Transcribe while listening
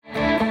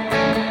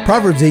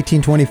Proverbs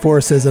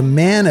 18:24 says, "A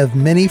man of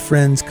many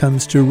friends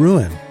comes to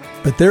ruin,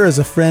 but there is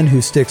a friend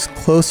who sticks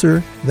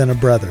closer than a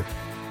brother."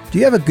 Do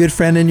you have a good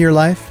friend in your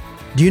life?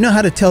 Do you know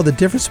how to tell the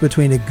difference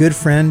between a good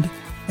friend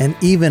and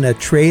even a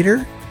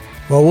traitor?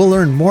 Well, we'll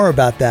learn more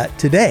about that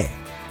today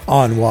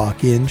on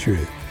Walk in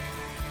Truth.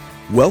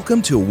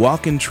 Welcome to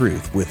Walk in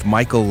Truth with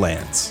Michael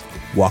Lance.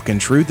 Walk in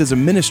Truth is a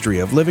ministry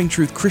of Living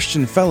Truth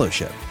Christian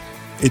Fellowship.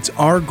 It's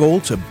our goal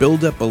to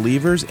build up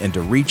believers and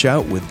to reach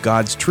out with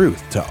God's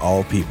truth to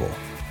all people.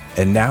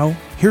 And now,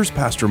 here's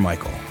Pastor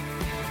Michael.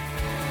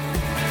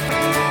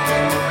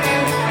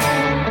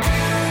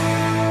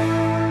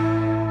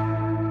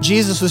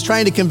 Jesus was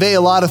trying to convey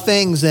a lot of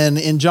things, and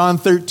in John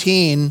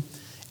 13,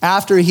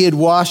 after he had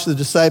washed the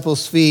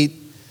disciples'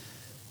 feet,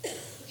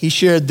 he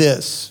shared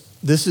this.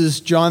 This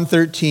is John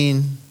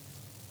 13,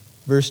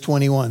 verse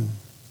 21.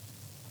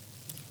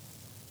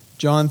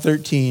 John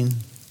 13.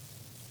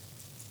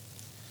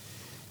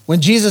 When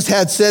Jesus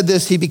had said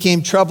this, he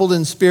became troubled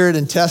in spirit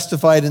and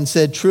testified and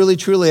said, "Truly,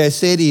 truly, I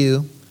say to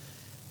you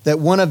that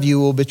one of you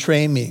will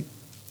betray me."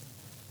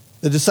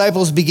 The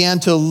disciples began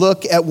to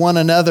look at one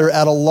another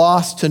at a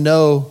loss to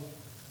know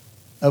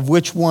of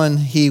which one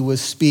he was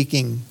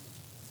speaking.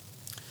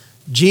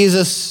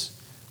 Jesus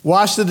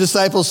washed the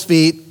disciples'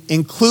 feet,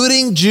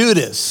 including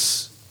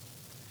Judas.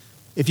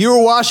 If you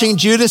were washing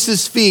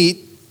Judas's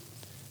feet,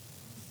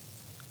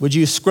 would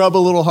you scrub a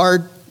little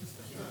hard?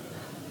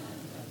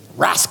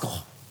 Rascal.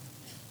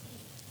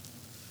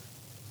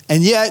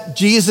 And yet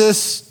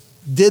Jesus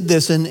did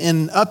this,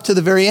 and up to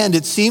the very end,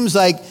 it seems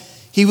like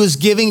he was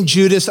giving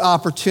Judas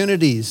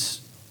opportunities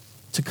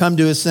to come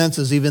to his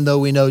senses, even though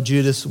we know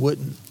Judas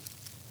wouldn't.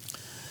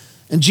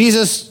 And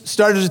Jesus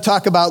started to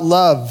talk about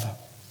love.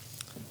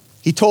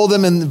 He told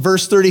them in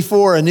verse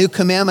 34, "A new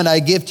commandment I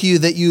give to you,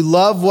 that you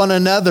love one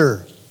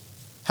another."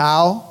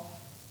 How?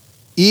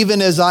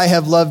 "Even as I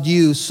have loved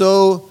you,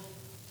 so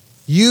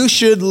you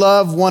should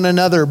love one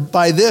another.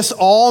 By this,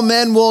 all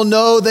men will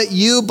know that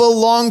you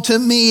belong to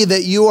me,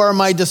 that you are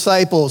my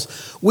disciples."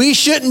 We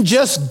shouldn't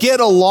just get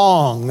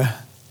along.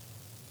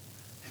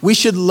 We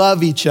should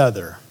love each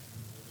other.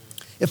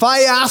 If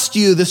I asked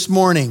you this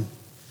morning,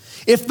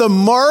 if the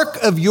mark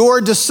of your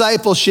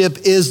discipleship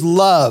is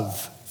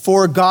love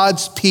for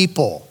God's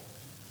people,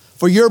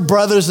 for your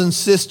brothers and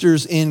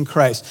sisters in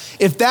Christ,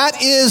 if that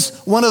is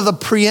one of the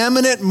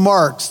preeminent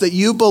marks that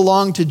you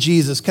belong to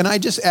Jesus, can I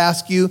just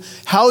ask you,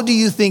 how do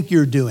you think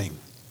you're doing?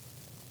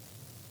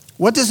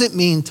 What does it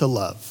mean to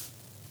love?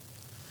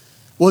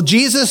 Well,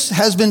 Jesus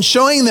has been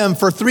showing them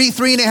for three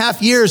and a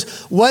half years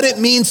what it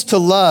means to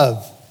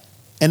love.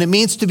 And it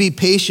means to be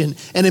patient.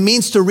 And it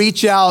means to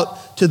reach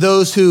out to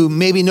those who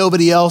maybe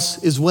nobody else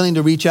is willing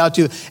to reach out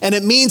to. And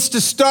it means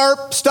to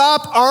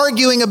stop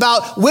arguing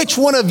about which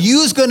one of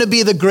you is going to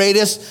be the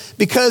greatest,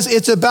 because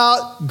it's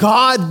about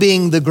God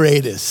being the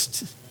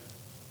greatest.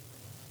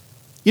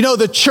 You know,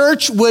 the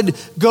church would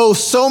go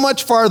so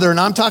much farther, and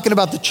I'm talking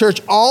about the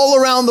church all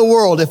around the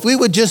world, if we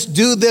would just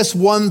do this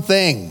one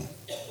thing.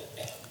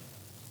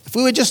 If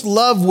we would just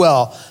love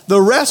well,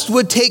 the rest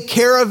would take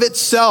care of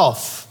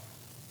itself.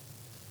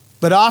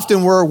 But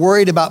often we're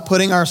worried about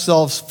putting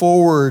ourselves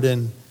forward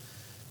and,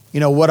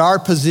 what our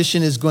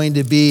position is going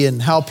to be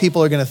and how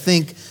people are going to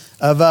think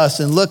of us.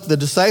 And look, the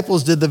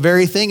disciples did the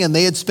very thing, and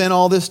they had spent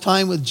all this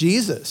time with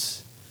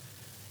Jesus.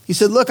 He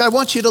said, "Look, I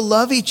want you to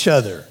love each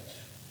other.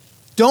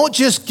 Don't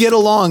just get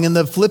along." In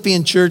the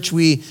Philippian church,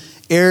 we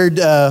aired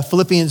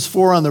Philippians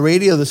 4 on the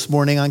radio this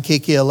morning on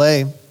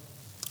KKLA.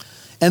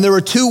 And there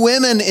were two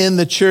women in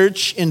the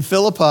church in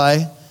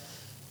Philippi,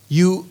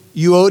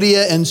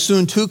 Euodia and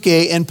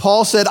Syntyche, and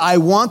Paul said, "I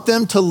want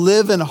them to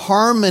live in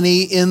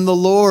harmony in the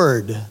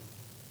Lord."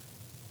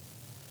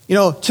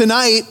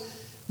 Tonight,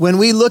 when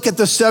we look at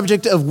the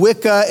subject of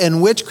Wicca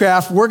and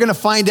witchcraft, we're going to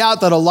find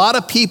out that a lot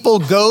of people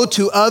go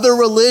to other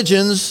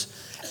religions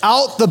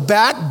out the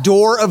back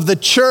door of the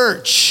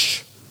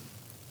church.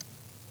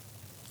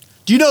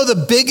 Do you know the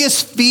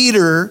biggest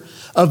feeder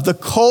of the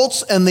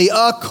cults and the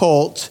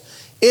occult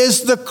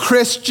is the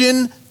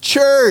Christian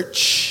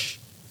church?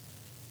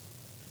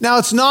 Now,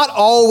 it's not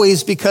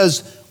always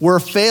because we're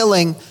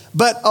failing,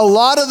 but a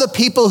lot of the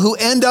people who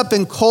end up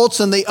in cults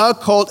and the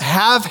occult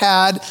have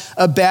had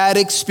a bad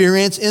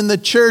experience in the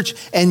church.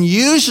 And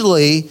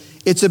usually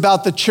it's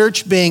about the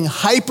church being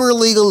hyper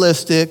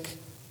legalistic,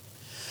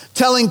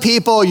 telling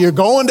people you're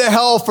going to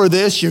hell for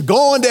this, you're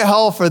going to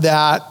hell for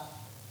that.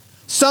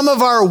 Some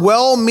of our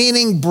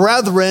well-meaning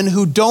brethren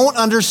who don't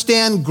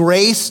understand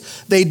grace,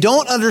 they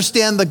don't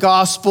understand the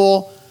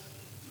gospel.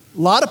 A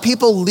lot of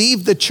people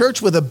leave the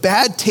church with a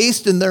bad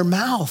taste in their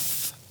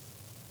mouth.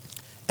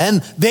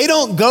 And they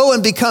don't go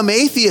and become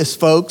atheists,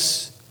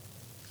 folks.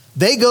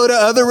 They go to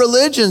other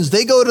religions.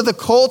 They go to the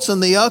cults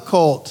and the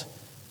occult.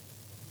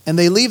 And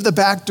they leave the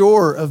back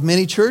door of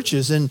many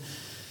churches. And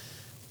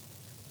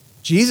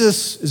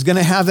Jesus is going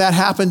to have that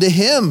happen to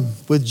him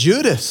with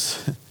Judas.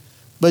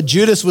 But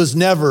Judas was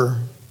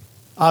never,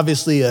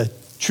 obviously, a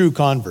true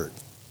convert.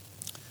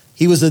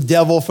 He was a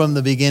devil from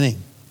the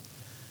beginning.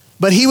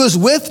 But he was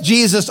with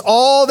Jesus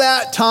all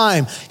that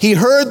time. He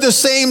heard the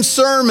same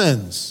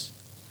sermons,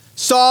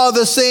 saw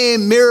the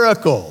same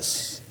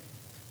miracles,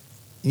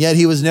 and yet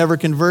he was never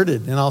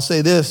converted. And I'll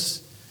say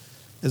this,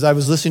 as I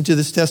was listening to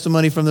this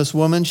testimony from this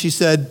woman, she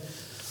said,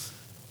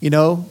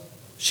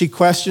 she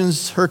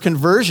questions her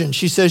conversion.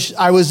 She says,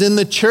 I was in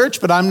the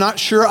church, but I'm not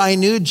sure I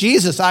knew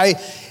Jesus.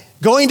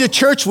 Going to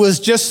church was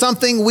just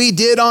something we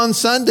did on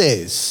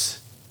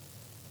Sundays.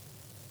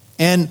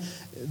 And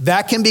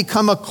that can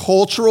become a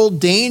cultural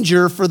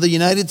danger for the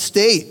United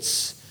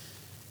States.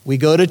 We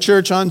go to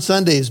church on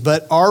Sundays,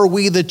 but are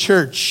we the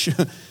church?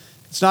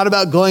 It's not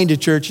about going to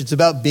church, it's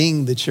about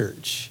being the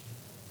church.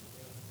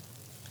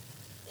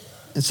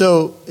 And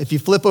so if you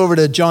flip over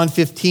to John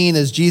 15,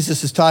 as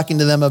Jesus is talking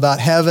to them about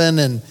heaven,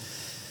 and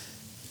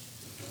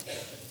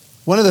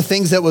one of the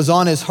things that was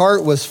on his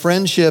heart was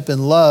friendship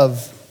and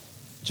love.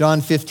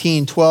 John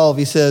 15:12,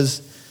 he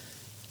says,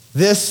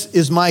 this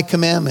is my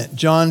commandment.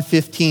 John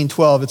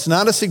 15:12. It's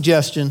not a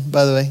suggestion,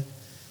 by the way.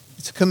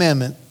 It's a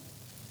commandment.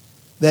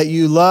 That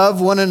you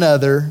love one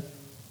another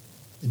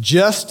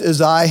just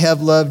as I have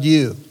loved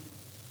you.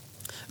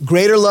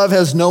 Greater love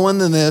has no one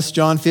than this,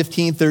 John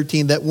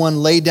 15:13, that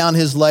one laid down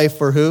his life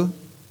for who?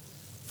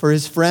 For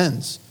his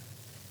friends.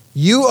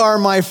 You are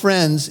my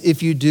friends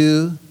if you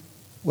do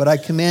what I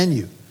command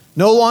you.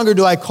 No longer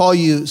do I call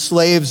you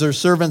slaves or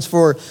servants,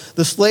 for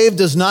the slave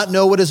does not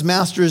know what his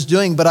master is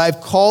doing, but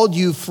I've called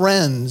you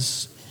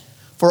friends,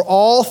 for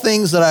all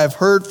things that I've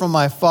heard from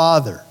my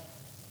Father,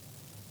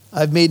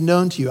 I've made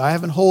known to you. I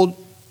haven't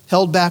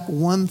held back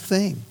one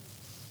thing.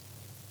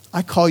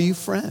 I call you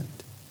friend.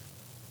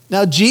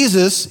 Now,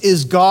 Jesus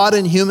is God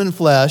in human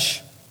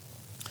flesh,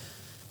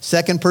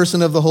 second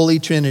person of the Holy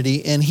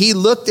Trinity, and he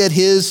looked at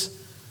his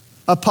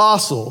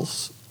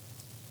apostles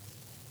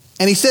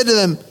and he said to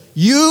them,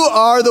 you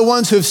are the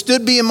ones who have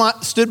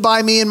stood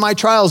by me in my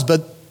trials.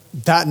 But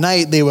that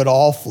night they would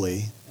all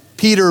flee.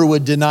 Peter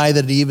would deny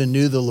that he even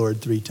knew the Lord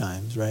 3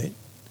 times, right?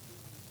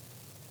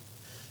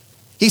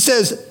 He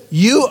says,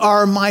 you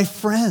are my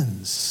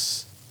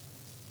friends.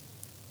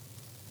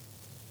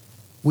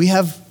 We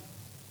have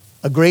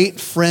a great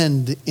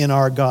friend in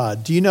our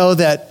God. Do you know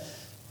that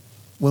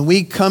when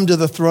we come to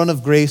the throne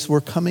of grace,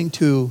 we're coming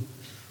to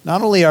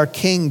not only our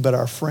King, but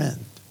our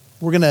friend?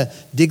 We're going to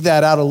dig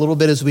that out a little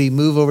bit as we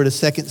move over to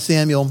 2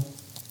 Samuel,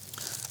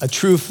 a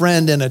true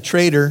friend and a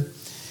traitor.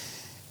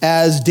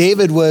 As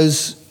David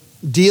was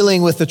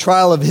dealing with the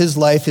trial of his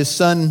life, his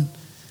son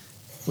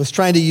was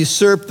trying to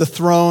usurp the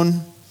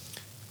throne.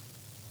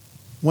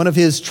 One of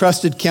his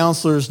trusted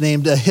counselors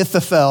named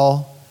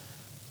Ahithophel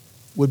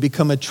would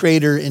become a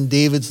traitor in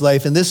David's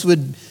life. And this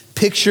would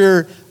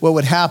picture what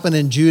would happen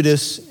in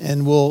Judas,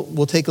 and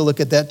we'll take a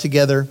look at that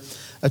together.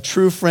 A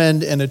true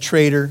friend and a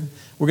traitor.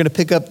 We're going to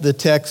pick up the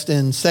text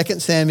in 2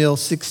 Samuel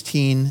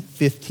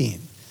 16:15.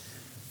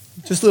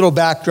 Just a little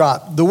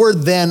backdrop. The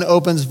word then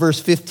opens verse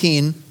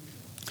 15.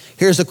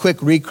 Here's a quick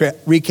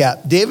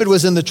recap. David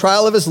was in the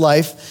trial of his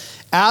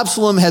life.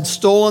 Absalom had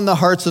stolen the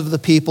hearts of the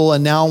people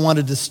and now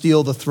wanted to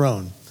steal the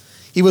throne.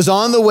 He was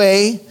on the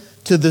way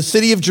to the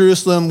city of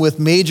Jerusalem with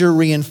major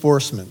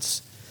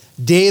reinforcements.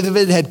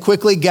 David had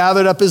quickly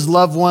gathered up his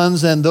loved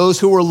ones and those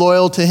who were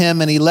loyal to him,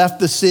 and he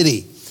left the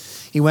city.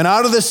 He went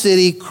out of the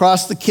city,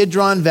 crossed the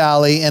Kidron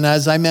Valley, and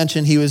as I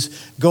mentioned, he was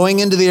going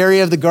into the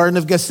area of the Garden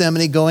of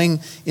Gethsemane, going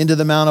into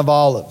the Mount of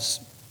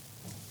Olives.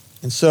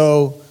 And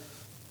so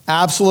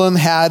Absalom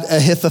had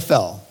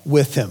Ahithophel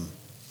with him.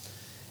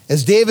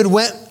 As David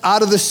went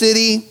out of the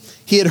city,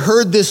 he had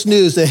heard this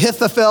news.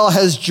 Ahithophel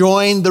has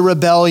joined the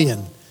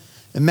rebellion.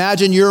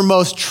 Imagine your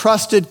most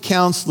trusted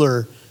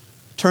counselor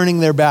turning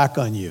their back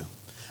on you.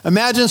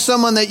 Imagine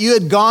someone that you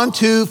had gone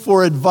to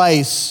for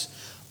advice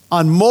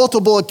on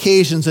multiple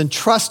occasions and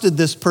trusted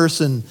this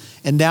person,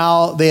 and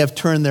now they have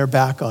turned their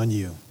back on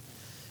you.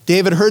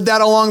 David heard that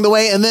along the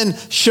way, and then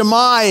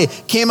Shimei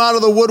came out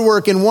of the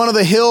woodwork in one of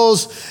the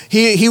hills.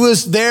 He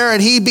was there,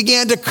 and he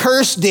began to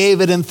curse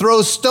David and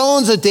throw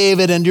stones at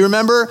David. And do you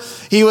remember?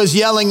 He was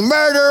yelling,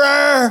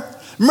 murderer,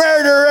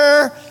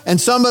 murderer.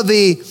 And some of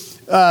the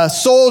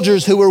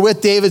soldiers who were with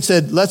David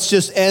said, let's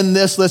just end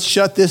this. Let's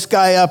shut this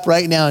guy up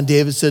right now. And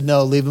David said,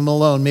 no, leave him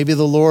alone. Maybe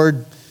the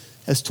Lord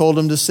has told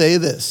him to say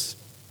this.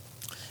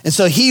 And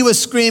so he was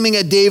screaming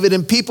at David,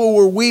 and people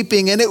were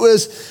weeping, and it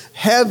was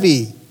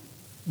heavy,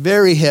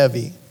 very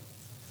heavy.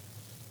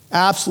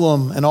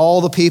 Absalom and all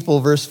the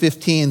people, verse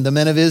 15, the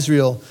men of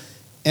Israel,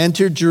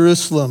 entered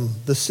Jerusalem,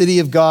 the city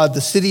of God,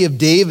 the city of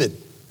David.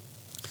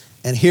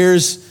 And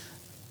here's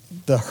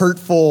the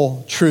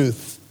hurtful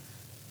truth.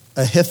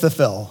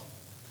 Ahithophel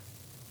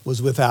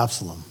was with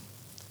Absalom.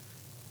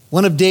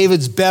 One of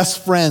David's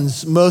best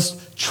friends,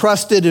 most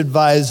trusted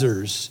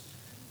advisors,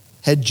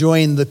 had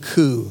joined the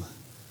coup.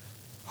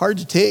 Hard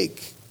to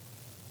take.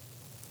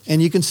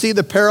 And you can see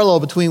the parallel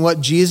between what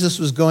Jesus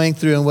was going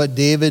through and what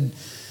David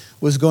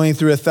was going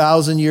through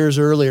 1,000 years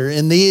earlier.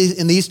 In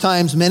these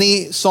times,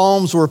 many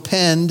psalms were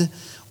penned.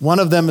 One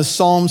of them is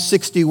Psalm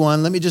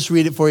 61. Let me just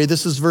read it for you.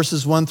 This is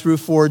verses 1 through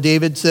 4.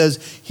 David says,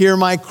 hear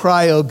my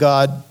cry, O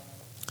God.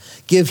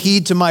 Give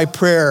heed to my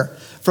prayer.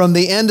 From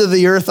the end of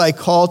the earth I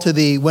call to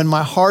thee. When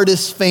my heart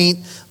is faint,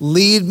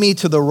 lead me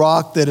to the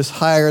rock that is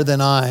higher than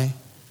I.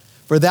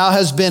 For thou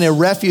hast been a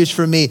refuge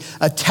for me,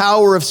 a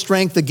tower of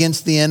strength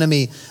against the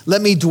enemy.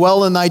 Let me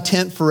dwell in thy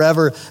tent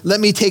forever. Let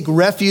me take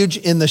refuge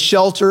in the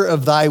shelter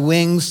of thy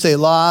wings.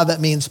 Selah,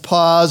 that means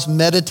pause,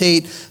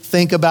 meditate,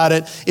 think about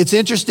it. It's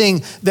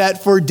interesting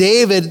that for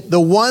David, the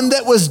one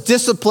that was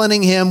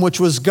disciplining him, which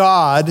was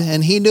God,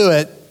 and he knew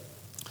it,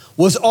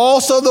 was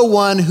also the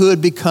one who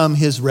had become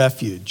his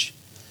refuge.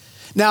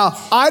 Now,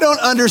 I don't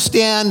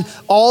understand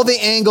all the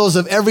angles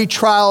of every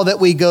trial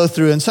that we go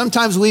through. And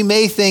sometimes we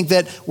may think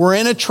that we're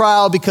in a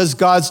trial because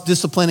God's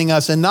disciplining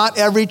us. And not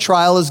every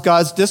trial is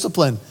God's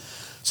discipline.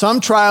 Some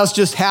trials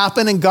just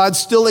happen and God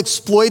still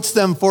exploits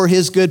them for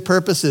his good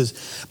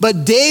purposes.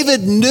 But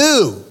David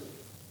knew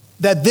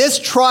that this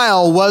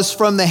trial was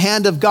from the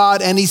hand of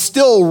God, and he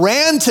still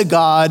ran to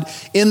God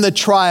in the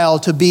trial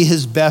to be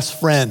his best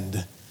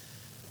friend.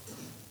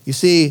 You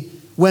see,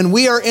 when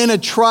we are in a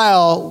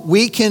trial,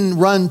 we can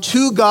run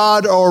to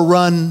God or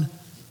run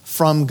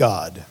from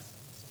God.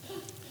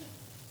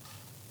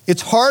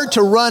 It's hard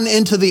to run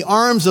into the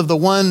arms of the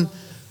one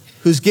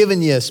who's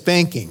given you a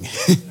spanking.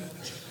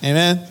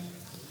 Amen?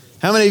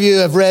 How many of you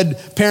have read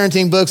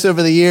parenting books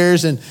over the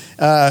years and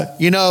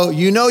you know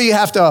you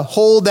have to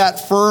hold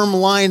that firm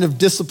line of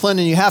discipline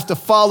and you have to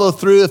follow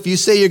through. If you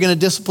say you're going to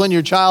discipline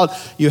your child,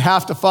 you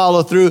have to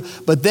follow through.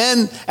 But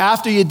then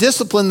after you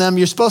discipline them,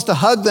 you're supposed to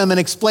hug them and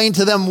explain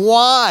to them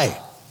why.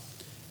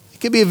 It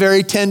could be a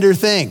very tender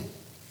thing.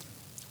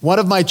 One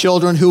of my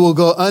children, who will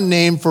go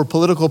unnamed for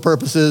political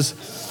purposes,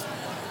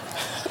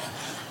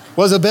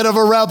 was a bit of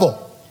a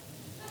rebel.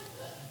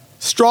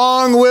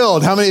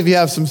 Strong-willed. How many of you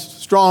have some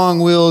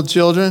strong-willed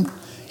children?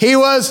 He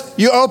was,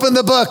 you open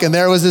the book and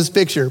there was his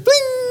picture.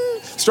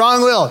 Bling!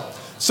 Strong-willed.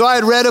 So I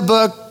had read a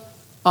book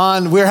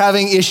on we're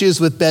having issues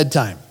with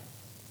bedtime.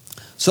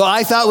 So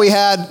I thought we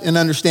had an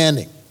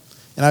understanding.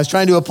 And I was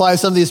trying to apply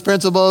some of these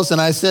principles, and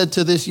I said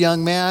to this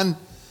young man,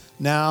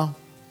 now,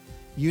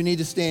 you need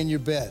to stay in your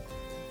bed.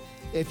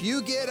 If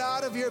you get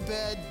out of your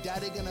bed,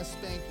 Daddy gonna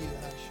spank you.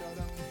 And I showed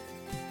him.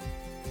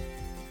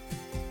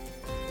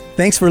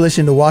 Thanks for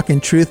listening to Walk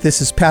in Truth.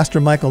 This is Pastor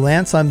Michael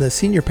Lance. I'm the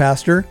senior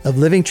pastor of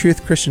Living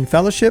Truth Christian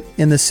Fellowship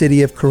in the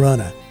city of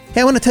Corona.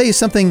 Hey, I want to tell you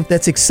something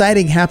that's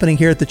exciting happening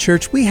here at the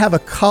church. We have a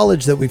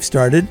college that we've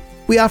started.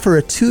 We offer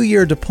a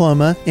 2-year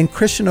diploma in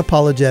Christian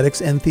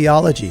apologetics and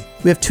theology.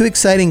 We have 2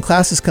 exciting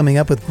classes coming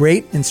up with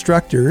great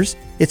instructors.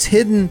 It's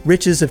Hidden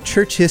Riches of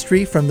Church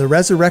History from the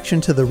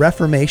Resurrection to the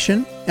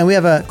Reformation. And we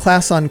have a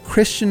class on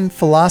Christian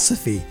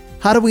philosophy.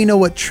 How do we know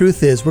what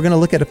truth is? We're going to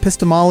look at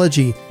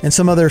epistemology and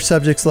some other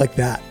subjects like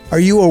that. Are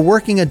you a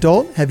working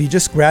adult? Have you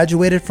just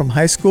graduated from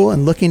high school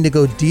and looking to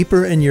go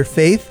deeper in your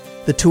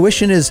faith? The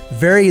tuition is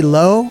very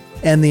low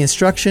and the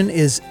instruction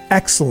is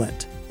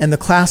excellent. And the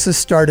classes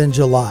start in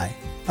July.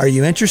 Are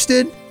you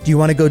interested? Do you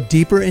want to go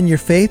deeper in your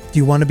faith? Do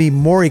you want to be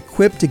more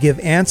equipped to give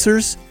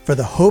answers for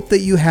the hope that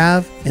you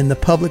have in the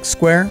public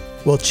square?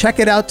 Well, check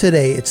it out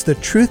today. It's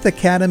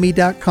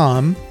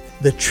thetruthacademy.com,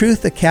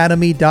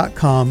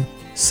 thetruthacademy.com.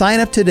 Sign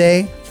up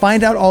today,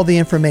 find out all the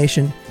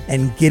information,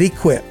 and get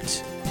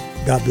equipped.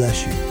 God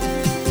bless you.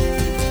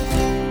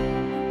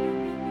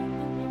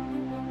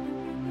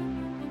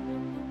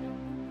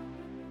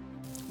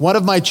 One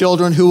of my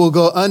children, who will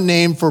go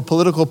unnamed for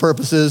political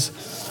purposes,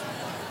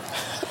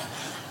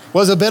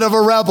 was a bit of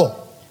a rebel.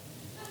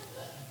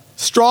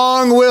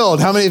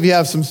 Strong-willed. How many of you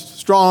have some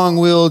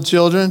strong-willed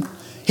children?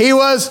 He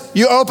was,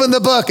 you open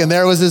the book and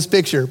there was his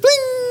picture.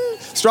 Bling!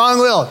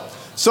 Strong-willed.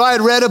 So I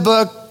had read a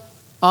book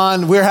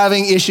on we're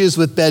having issues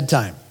with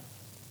bedtime.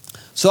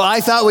 So I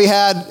thought we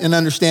had an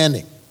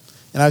understanding.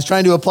 And I was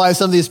trying to apply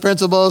some of these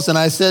principles, and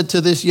I said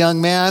to this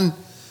young man,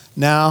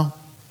 now,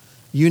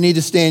 you need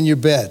to stay in your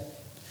bed.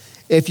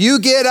 If you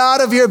get out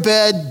of your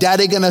bed,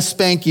 Daddy gonna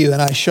spank you.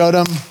 And I showed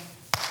him,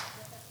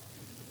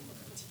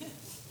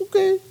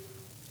 okay,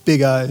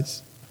 big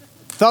eyes.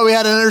 Thought we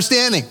had an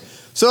understanding.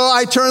 So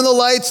I turned the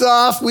lights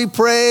off, we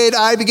prayed,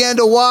 I began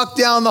to walk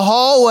down the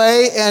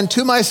hallway, and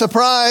to my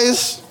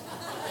surprise,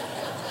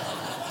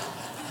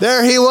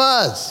 there he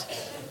was.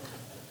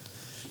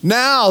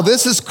 Now,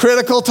 this is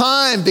critical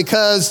time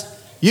because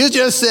you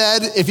just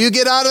said, if you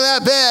get out of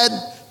that bed,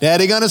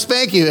 Daddy gonna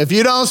spank you. If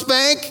you don't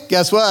spank,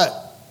 guess what?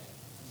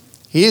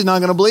 He's not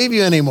gonna believe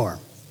you anymore.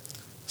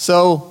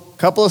 So, a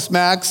couple of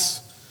smacks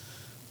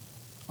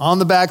on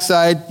the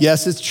backside.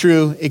 Yes, it's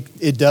true.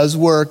 It does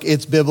work.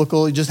 It's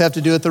biblical. You just have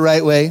to do it the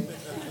right way.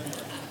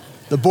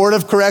 The board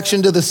of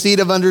correction to the seat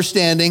of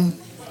understanding,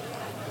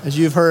 as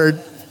you've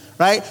heard,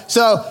 right?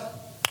 So,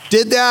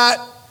 did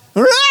that.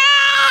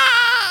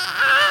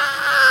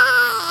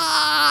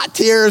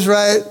 Tears,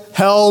 right?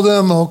 Held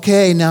him.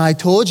 Okay, now I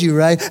told you,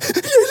 right?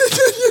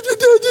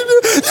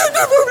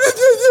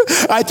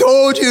 I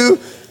told you.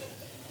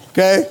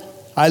 Okay?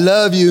 I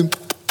love you.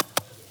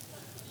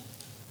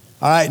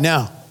 All right,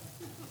 now.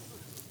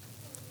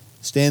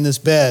 Stay in this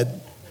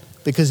bed.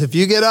 Because if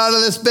you get out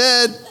of this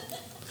bed,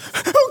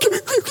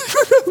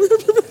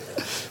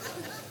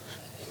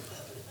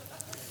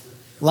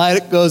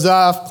 Light goes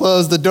off,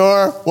 close the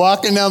door,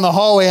 walking down the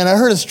hallway, and I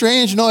heard a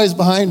strange noise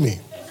behind me.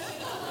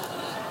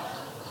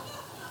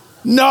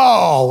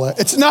 No,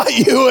 it's not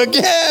you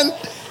again.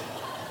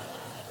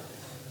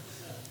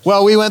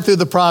 Well, we went through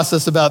the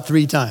process about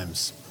 3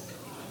 times.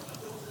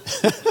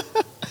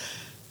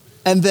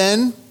 And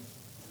then,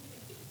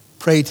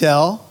 pray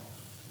tell,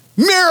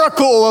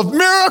 miracle of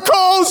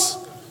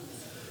miracles,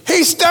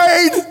 he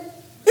stayed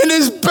in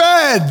his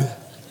bed.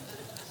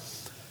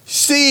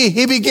 See,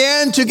 he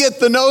began to get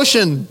the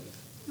notion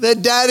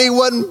that Daddy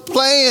wasn't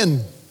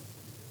playing.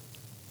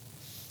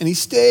 And he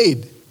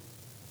stayed.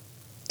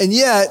 And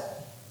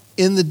yet,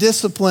 in the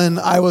discipline,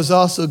 I was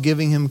also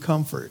giving him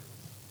comfort.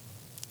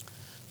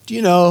 Do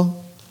you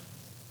know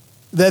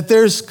that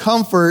there's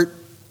comfort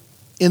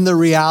in the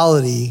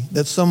reality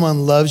that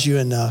someone loves you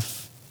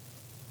enough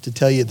to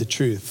tell you the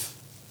truth,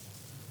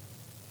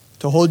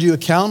 to hold you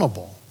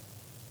accountable?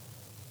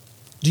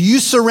 Do you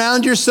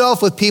surround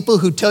yourself with people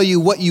who tell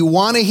you what you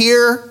want to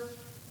hear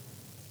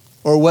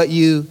or what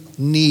you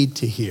need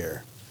to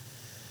hear?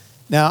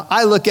 Now,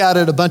 I look out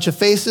at a bunch of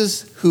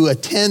faces who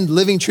attend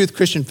Living Truth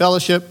Christian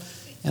Fellowship,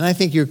 and I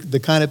think you're the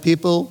kind of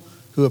people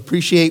who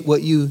appreciate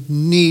what you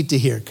need to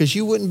hear, because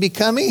you wouldn't be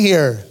coming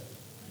here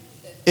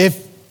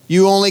if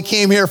you only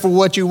came here for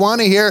what you want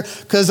to hear,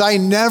 because I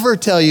never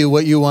tell you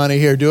what you want to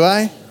hear, do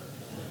I?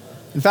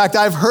 In fact,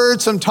 I've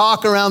heard some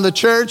talk around the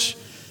church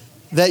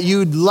that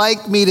you'd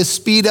like me to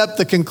speed up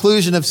the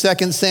conclusion of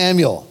 2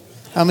 Samuel.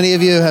 How many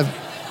of you have?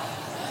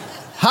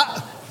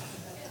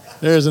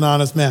 There's an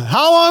honest man.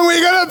 How long are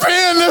we going to be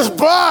in this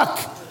book?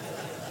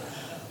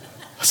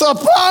 It's a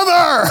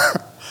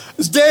bummer.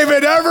 Is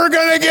David ever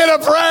going to get a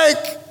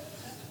break?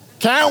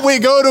 Can't we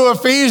go to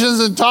Ephesians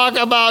and talk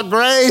about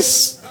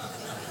grace?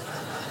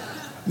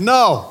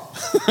 No.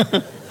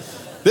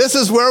 This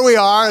is where we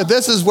are.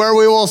 This is where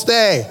we will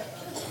stay.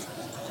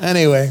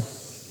 Anyway.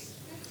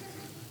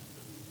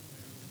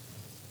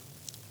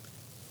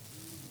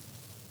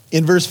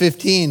 In verse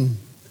 15,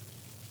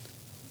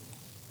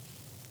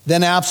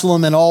 then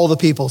Absalom and all the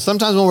people.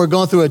 Sometimes when we're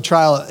going through a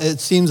trial, it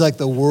seems like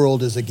the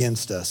world is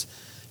against us.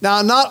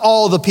 Now, not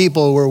all the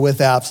people were with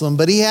Absalom,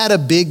 but he had a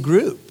big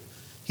group.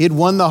 He had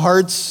won the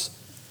hearts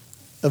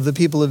of the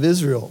people of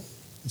Israel.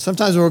 And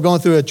sometimes when we're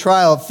going through a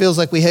trial, it feels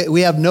like we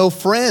have no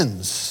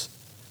friends.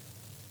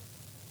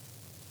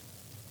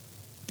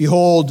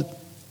 Behold,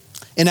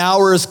 an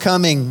hour is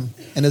coming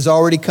and has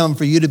already come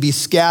for you to be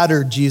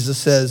scattered, Jesus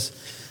says.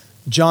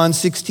 John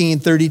 16,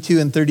 32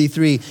 and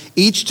 33.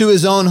 Each to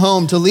his own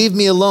home, to leave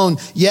me alone.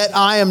 Yet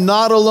I am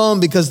not alone,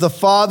 because the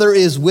Father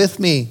is with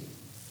me.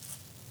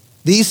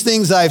 These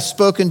things I have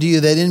spoken to you,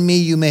 that in me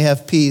you may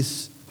have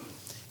peace.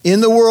 In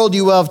the world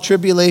you will have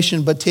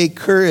tribulation, but take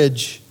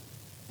courage.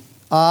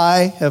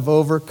 I have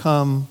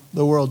overcome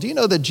the world. Do you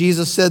know that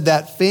Jesus said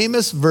that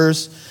famous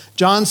verse,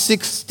 John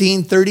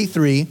 16,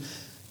 33,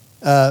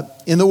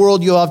 in the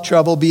world you'll have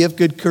trouble, be of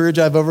good courage,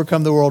 I've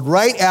overcome the world.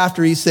 Right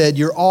after he said,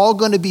 you're all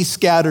going to be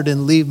scattered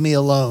and leave me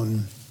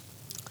alone.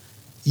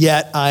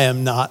 Yet I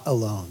am not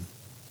alone.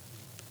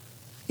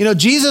 You know,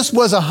 Jesus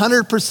was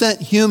 100%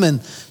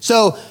 human.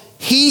 So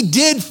he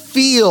did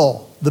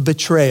feel the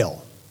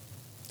betrayal.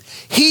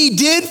 He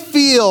did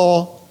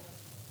feel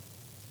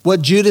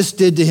what Judas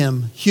did to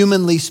him,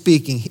 humanly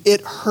speaking.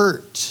 It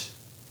hurt.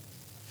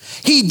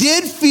 He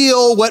did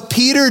feel what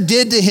Peter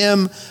did to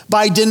him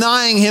by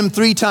denying him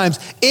 3 times.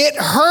 It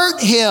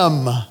hurt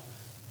him,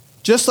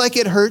 just like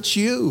it hurts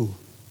you.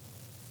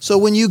 So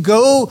when you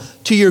go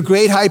to your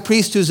great high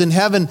priest who's in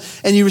heaven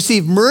and you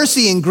receive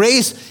mercy and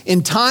grace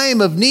in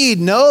time of need,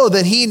 know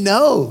that he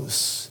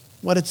knows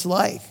what it's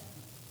like.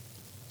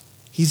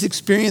 He's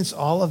experienced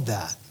all of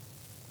that.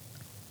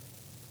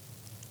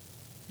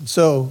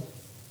 So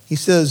he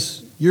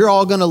says, you're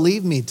all going to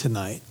leave me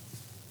tonight.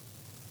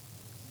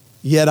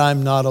 Yet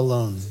I'm not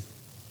alone.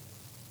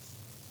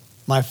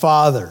 My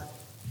Father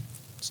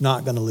is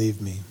not going to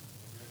leave me.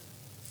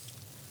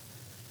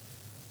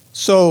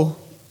 So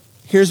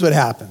here's what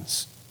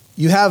happens.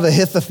 You have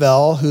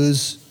Ahithophel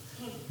who's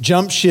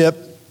jumped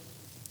ship.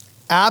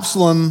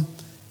 Absalom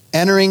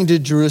entering to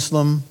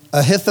Jerusalem.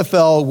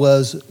 Ahithophel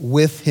was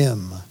with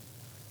him.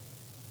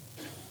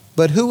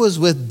 But who was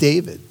with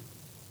David?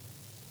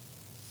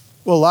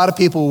 Well, a lot of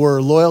people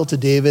were loyal to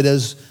David,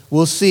 as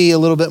we'll see a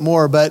little bit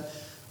more, but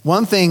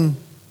one thing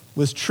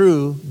was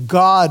true,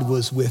 God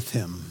was with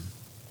him.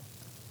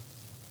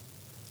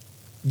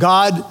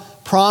 God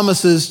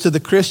promises to the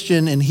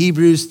Christian in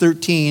Hebrews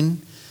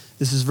 13,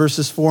 this is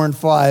verses 4 and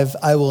 5,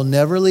 I will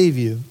never leave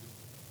you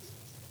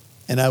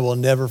and I will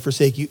never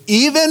forsake you.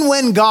 Even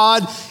when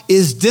God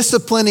is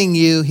disciplining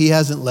you, he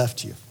hasn't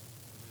left you.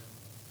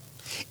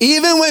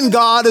 Even when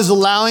God is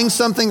allowing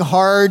something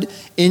hard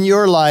in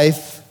your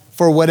life,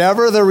 for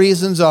whatever the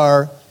reasons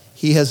are,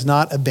 he has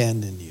not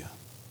abandoned you.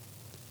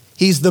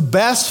 He's the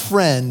best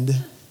friend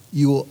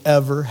you will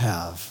ever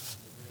have.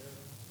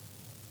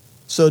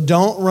 So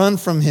don't run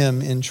from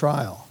him in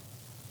trial.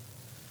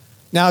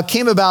 Now it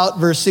came about,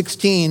 verse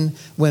 16,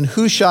 when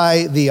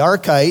Hushai the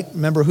Archite,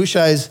 remember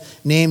Hushai's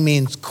name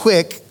means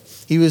quick,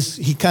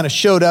 He kind of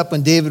showed up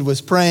when David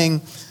was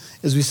praying,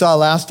 as we saw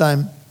last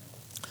time.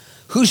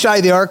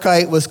 Hushai the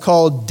Archite was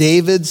called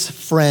David's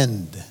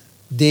friend.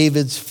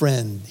 David's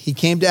friend. He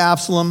came to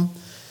Absalom.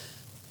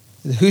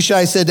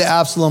 Hushai said to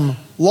Absalom,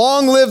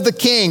 "Long live the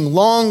king,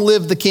 long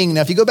live the king."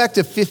 Now, if you go back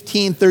to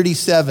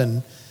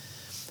 1537,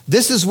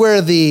 this is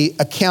where the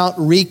account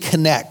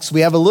reconnects.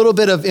 We have a little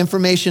bit of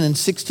information in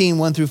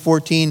 16:1 through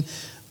 14.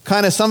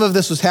 Kind of some of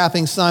this was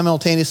happening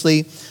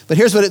simultaneously. But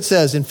here's what it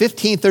says. In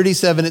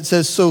 1537, it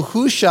says, "So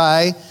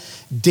Hushai,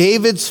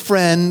 David's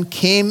friend,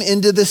 came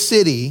into the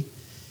city,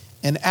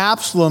 and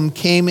Absalom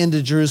came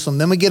into Jerusalem."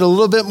 Then we get a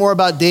little bit more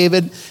about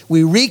David.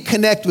 We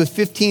reconnect with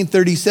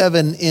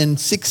 1537 in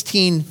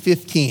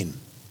 1615.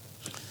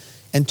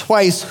 And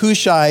twice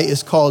Hushai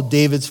is called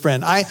David's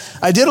friend. I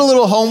did a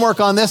little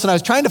homework on this, and I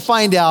was trying to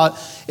find out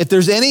if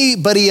there's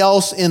anybody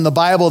else in the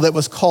Bible that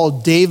was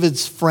called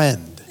David's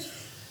friend.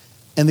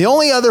 And the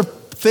only other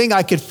thing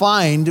I could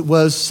find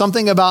was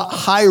something about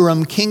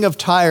Hiram, king of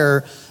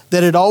Tyre,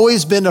 that had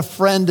always been a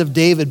friend of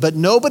David, but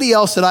nobody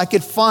else that I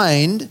could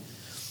find.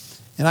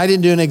 And I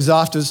didn't do an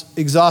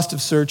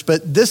exhaustive search,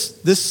 but this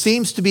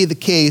seems to be the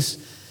case.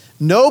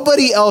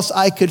 Nobody else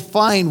I could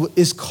find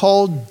is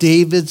called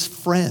David's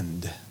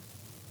friend.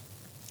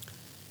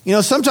 You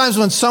know, sometimes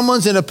when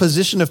someone's in a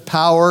position of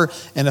power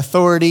and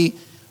authority,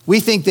 we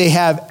think they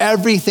have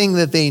everything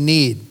that they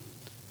need.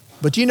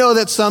 But you know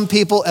that some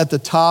people at the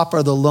top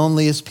are the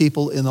loneliest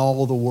people in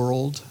all of the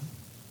world?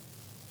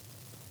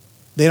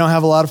 They don't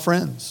have a lot of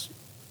friends.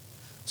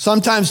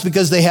 Sometimes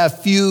because they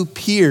have few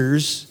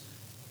peers,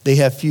 they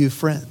have few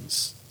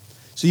friends.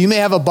 So you may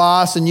have a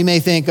boss and you may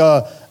think,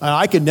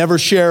 I could never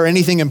share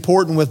anything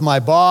important with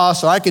my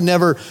boss, or I could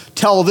never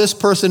tell this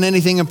person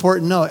anything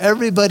important. No,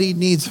 everybody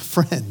needs a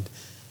friend.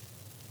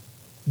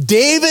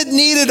 David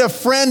needed a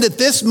friend at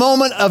this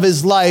moment of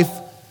his life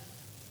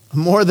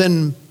more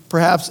than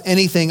perhaps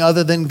anything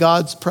other than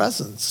God's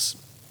presence.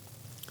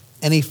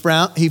 And he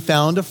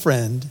found a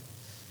friend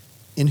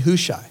in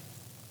Hushai.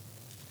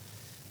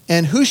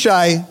 And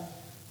Hushai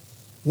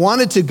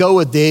wanted to go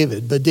with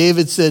David, but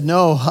David said,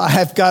 "No,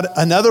 I've got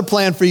another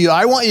plan for you.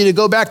 I want you to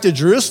go back to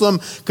Jerusalem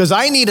because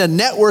I need a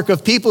network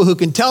of people who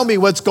can tell me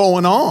what's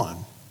going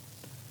on."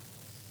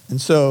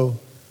 And so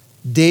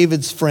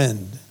David's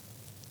friend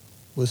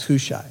was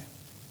Hushai.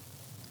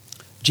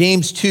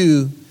 James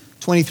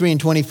 2:23 and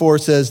 24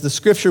 says, "The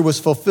scripture was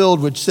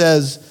fulfilled, which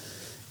says,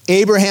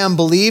 Abraham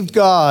believed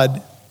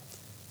God,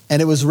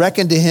 and it was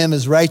reckoned to him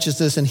as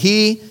righteousness. And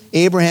he,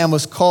 Abraham,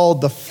 was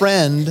called the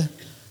friend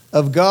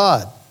of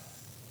God."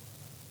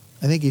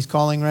 I think he's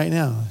calling right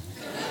now.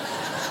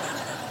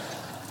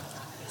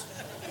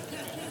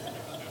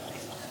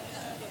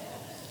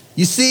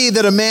 You see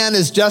that a man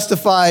is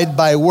justified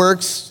by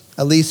works,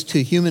 at least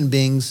to human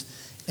beings,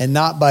 and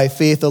not by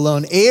faith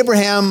alone.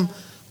 Abraham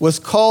was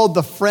called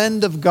the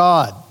friend of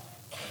God.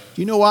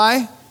 Do you know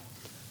why?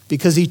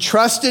 Because he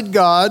trusted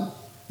God,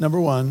 number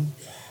one,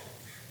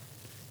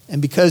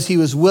 and because he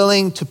was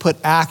willing to put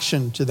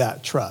action to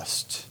that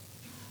trust.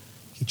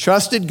 He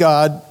trusted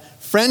God.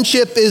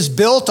 Friendship is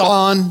built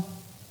on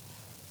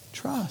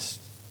trust.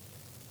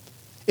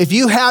 If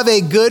you have a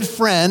good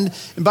friend,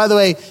 and by the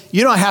way,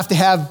 you don't have to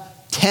have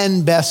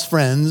 10 best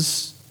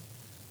friends.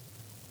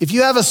 If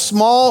you have a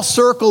small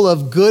circle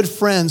of good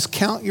friends,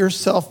 count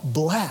yourself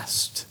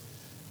blessed.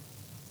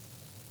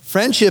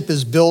 Friendship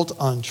is built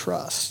on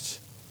trust.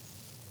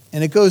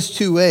 And it goes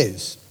two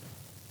ways.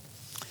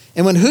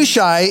 And when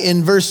Hushai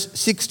in verse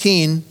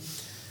 16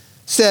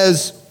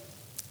 says,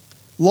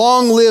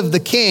 "Long live the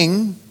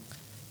king,"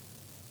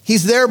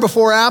 he's there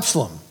before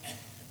Absalom.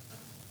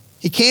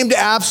 He came to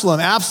Absalom.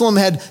 Absalom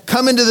had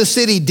come into the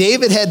city.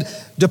 David had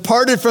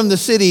departed from the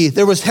city.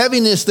 There was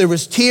heaviness. There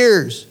was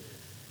tears.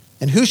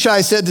 And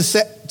Hushai said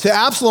to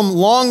Absalom,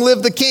 "Long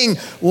live the king.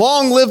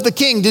 Long live the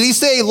king." Did he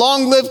say,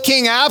 "Long live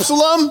King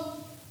Absalom"?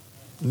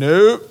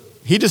 No.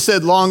 He just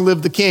said, "Long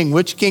live the king."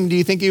 Which king do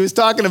you think he was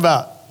talking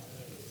about?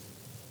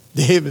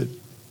 David.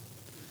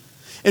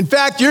 In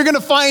fact, you're going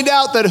to find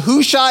out that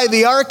Hushai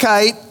the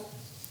Archite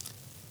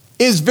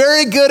is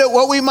very good at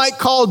what we might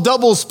call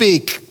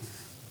doublespeak.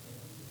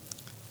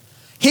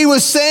 He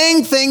was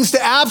saying things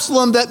to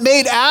Absalom that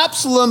made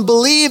Absalom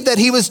believe that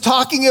he was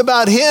talking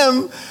about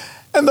him,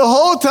 and the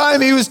whole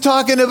time he was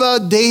talking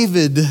about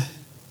David.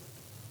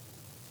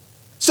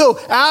 So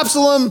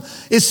Absalom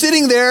is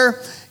sitting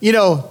there,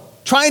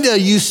 trying to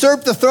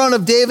usurp the throne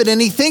of David, and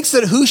he thinks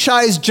that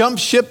Hushai's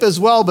jumped ship as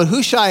well, but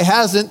Hushai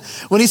hasn't.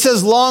 When he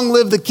says, "Long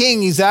live the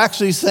king," he's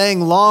actually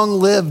saying, "Long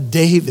live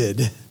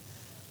David."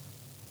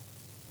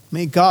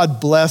 May God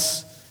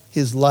bless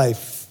his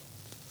life.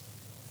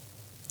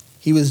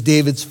 He was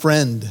David's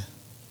friend.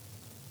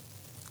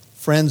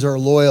 Friends are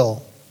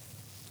loyal.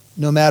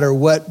 No matter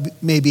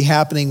what may be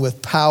happening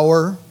with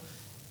power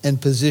and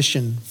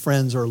position,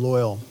 friends are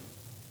loyal.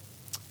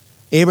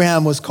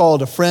 Abraham was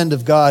called a friend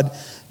of God.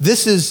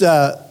 This is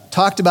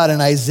talked about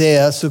in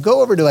Isaiah. So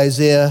go over to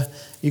Isaiah.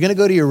 You're going to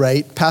go to your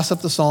right, pass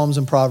up the Psalms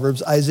and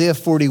Proverbs. Isaiah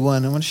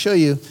 41. I want to show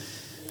you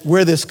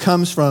where this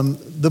comes from.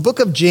 The book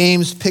of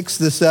James picks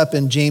this up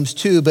in James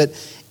 2, but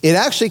It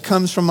actually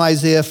comes from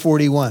Isaiah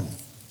 41.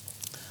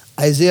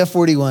 Isaiah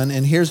 41,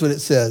 and here's what it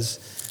says.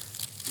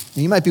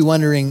 You might be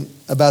wondering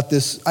about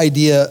this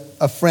idea,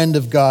 a friend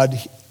of God.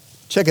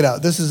 Check it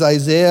out. This is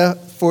Isaiah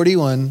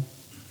 41,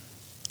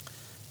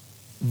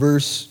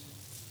 verse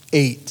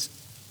 8.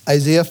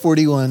 Isaiah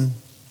 41,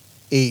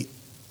 8.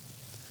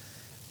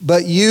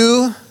 But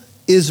you,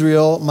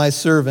 Israel, my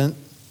servant,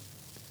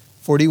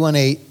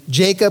 41:8,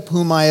 Jacob,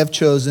 whom I have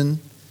chosen,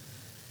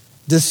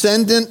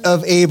 descendant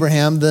of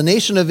Abraham. The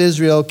nation of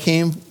Israel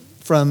came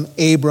from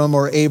Abram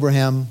or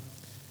Abraham.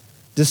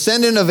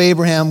 Descendant of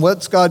Abraham,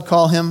 what's God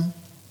call him?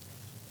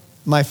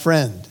 My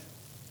friend.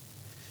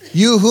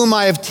 You whom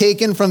I have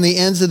taken from the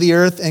ends of the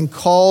earth and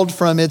called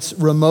from its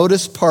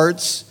remotest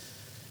parts,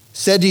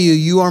 said to you,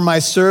 you are my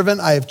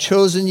servant, I have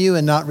chosen you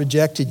and not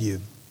rejected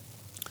you.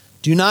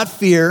 Do not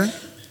fear,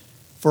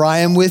 for I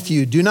am with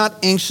you. Do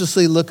not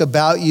anxiously look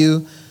about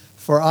you,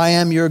 for I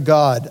am your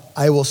God.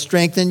 I will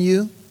strengthen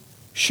you.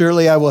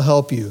 Surely I will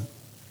help you.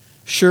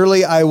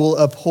 Surely I will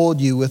uphold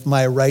you with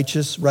my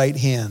righteous right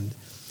hand.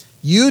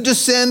 You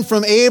descend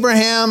from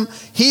Abraham.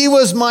 He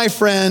was my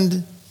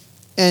friend.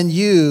 And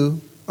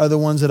you are the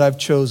ones that I've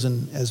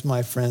chosen as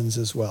my friends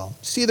as well.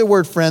 See the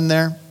word friend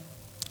there?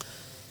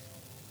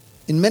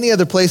 In many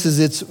other places,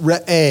 it's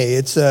re'eh.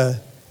 It's a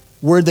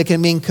word that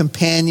can mean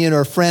companion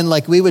or friend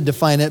like we would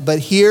define it. But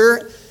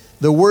here,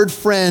 the word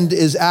friend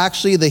is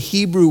actually the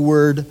Hebrew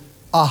word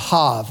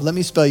ahav. Let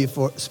me spell it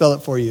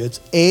for you. It's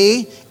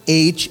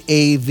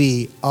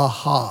A-H-A-V,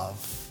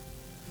 ahav.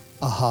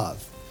 Ahav.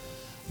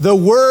 The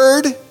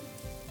word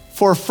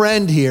for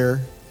friend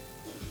here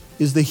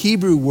is the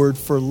Hebrew word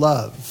for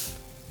love.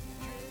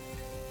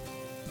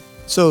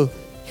 So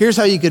here's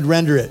how you could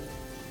render it.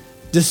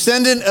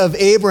 Descendant of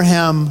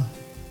Abraham,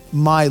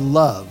 my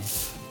love.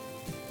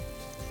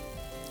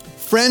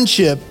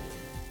 Friendship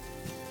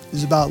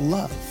is about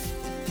love.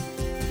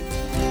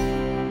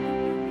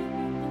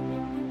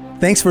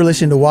 Thanks for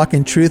listening to Walk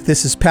in Truth.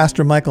 This is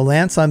Pastor Michael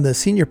Lance. I'm the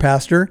senior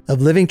pastor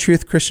of Living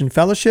Truth Christian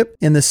Fellowship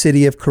in the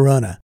city of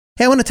Corona.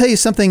 Hey, I want to tell you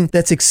something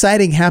that's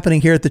exciting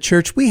happening here at the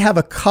church. We have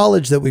a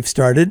college that we've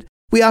started.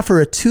 We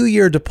offer a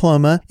 2-year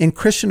diploma in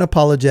Christian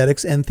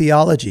apologetics and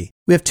theology.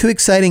 We have 2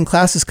 exciting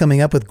classes coming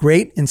up with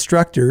great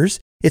instructors.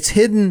 It's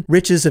Hidden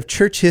Riches of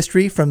Church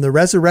History from the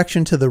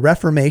Resurrection to the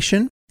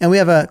Reformation. And we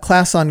have a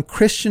class on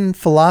Christian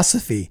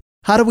philosophy.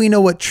 How do we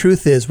know what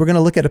truth is? We're going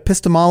to look at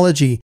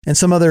epistemology and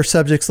some other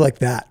subjects like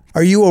that.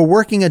 Are you a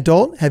working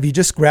adult? Have you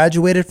just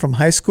graduated from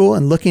high school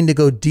and looking to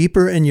go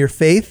deeper in your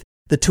faith?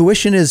 The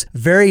tuition is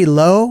very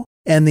low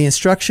and the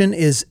instruction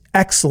is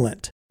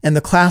excellent. And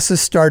the classes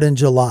start in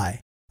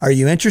July. Are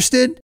you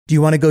interested? Do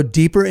you want to go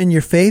deeper in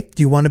your faith?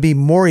 Do you want to be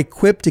more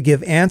equipped to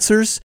give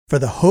answers for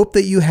the hope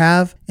that you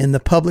have in the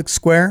public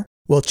square?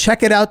 Well,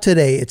 check it out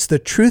today. It's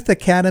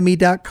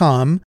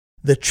thetruthacademy.com,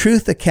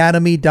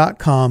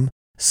 thetruthacademy.com.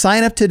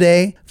 Sign up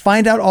today,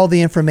 find out all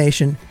the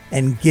information,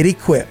 and get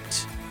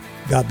equipped.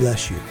 God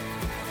bless you.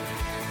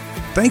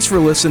 Thanks for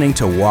listening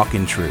to Walk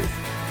in Truth.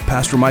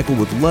 Pastor Michael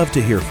would love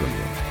to hear from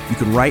you. You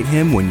can write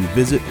him when you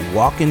visit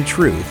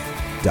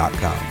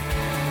walkintruth.com.